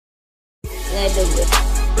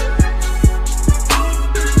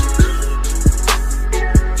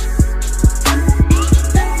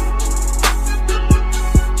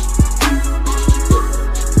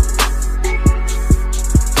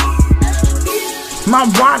My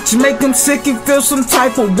watch make him sick and feel some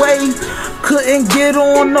type of way. Couldn't get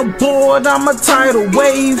on the board, I'm a tidal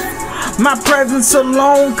wave. My presence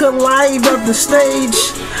alone could light up the stage.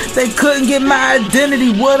 They couldn't get my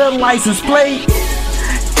identity with a license plate.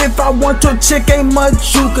 If I want your chick, ain't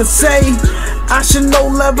much you could say. I should know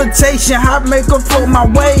levitation, hot make her float my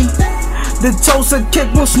way. The toaster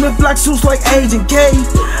kick will Smith black suits like Agent K.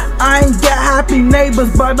 I ain't got happy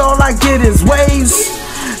neighbors, but all I get is waves.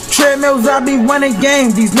 Treadmills, I be winning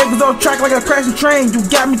games. These niggas on track like a crashing train. You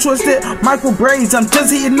got me twisted, micro braids. I'm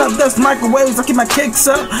just heating up dust microwaves. I keep my kicks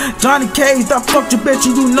up. Johnny Cage, I fucked your bitch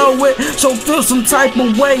and you know it. So feel some type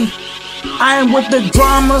of way. I ain't with the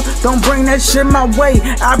drama, don't bring that shit my way.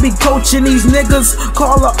 I be coaching these niggas,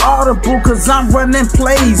 call it audible, cause I'm running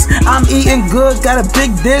plays. I'm eating good, got a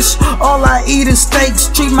big dish, all I eat is steaks.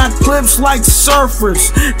 Treat my clips like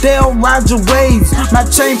surfers, they'll ride your waves. My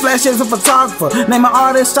chain flash is a photographer, name an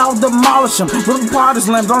artist, I'll demolish them. Little parties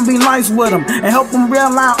lamp, don't be nice with them, and help them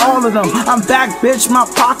realign all of them. I'm back, bitch, my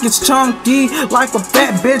pockets chunky, like a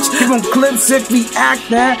fat bitch. Give them clips if we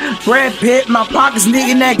actin'. Brad Pitt, my pockets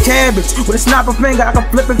needing that cabbage. With a snapper finger, I can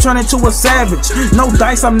flip and turn into a savage. No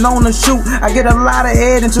dice, I'm known to shoot. I get a lot of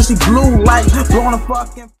head until she blue, like blowing a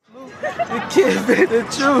fucking flute. The kid been the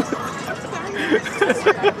truth.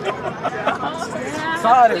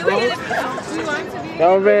 Sorry, bro.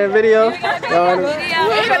 Y'all ran video? Y'all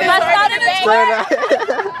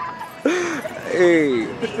Hey.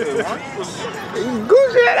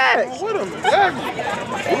 Goose at that. What a man.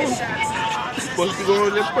 Supposed to go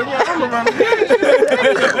and just put your arm around the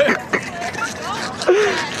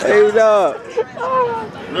Hey, dog.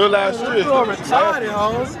 Real life shit. You go retarded,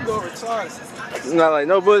 hoes. You go retarded. Not like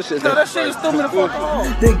no bullshit. No, that shit is stupid as fuck.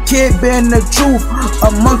 The kid been the truth.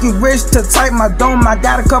 A monkey rich to tight my dome. I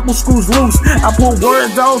got a couple screws loose. I pull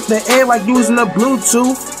words off the air like using the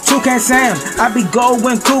Bluetooth. Toucan Sam, I be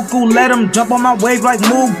going cuckoo. Let them jump on my wave like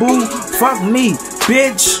Moo Boo. Fuck me,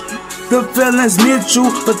 bitch. The feelings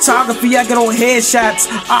mutual. Photography, I get on headshots.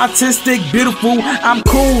 Artistic, beautiful, I'm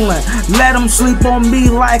coolin'. Let them sleep on me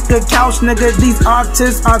like a couch, nigga. These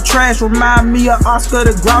artists are trash. Remind me of Oscar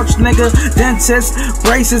the Grouch, nigga. Dentist,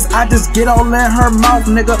 braces, I just get all in her mouth,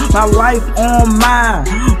 nigga. My life on mine.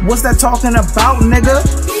 What's that talking about, nigga?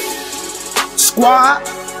 Squad.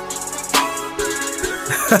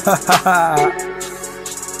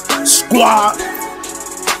 Squad.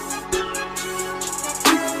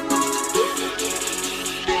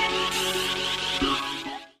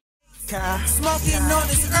 Smoking on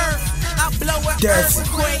this earth, I blow up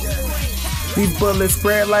earthquake. These bullets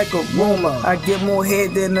spread like a rumor. I get more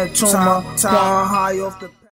head than a tumor. Flying high off the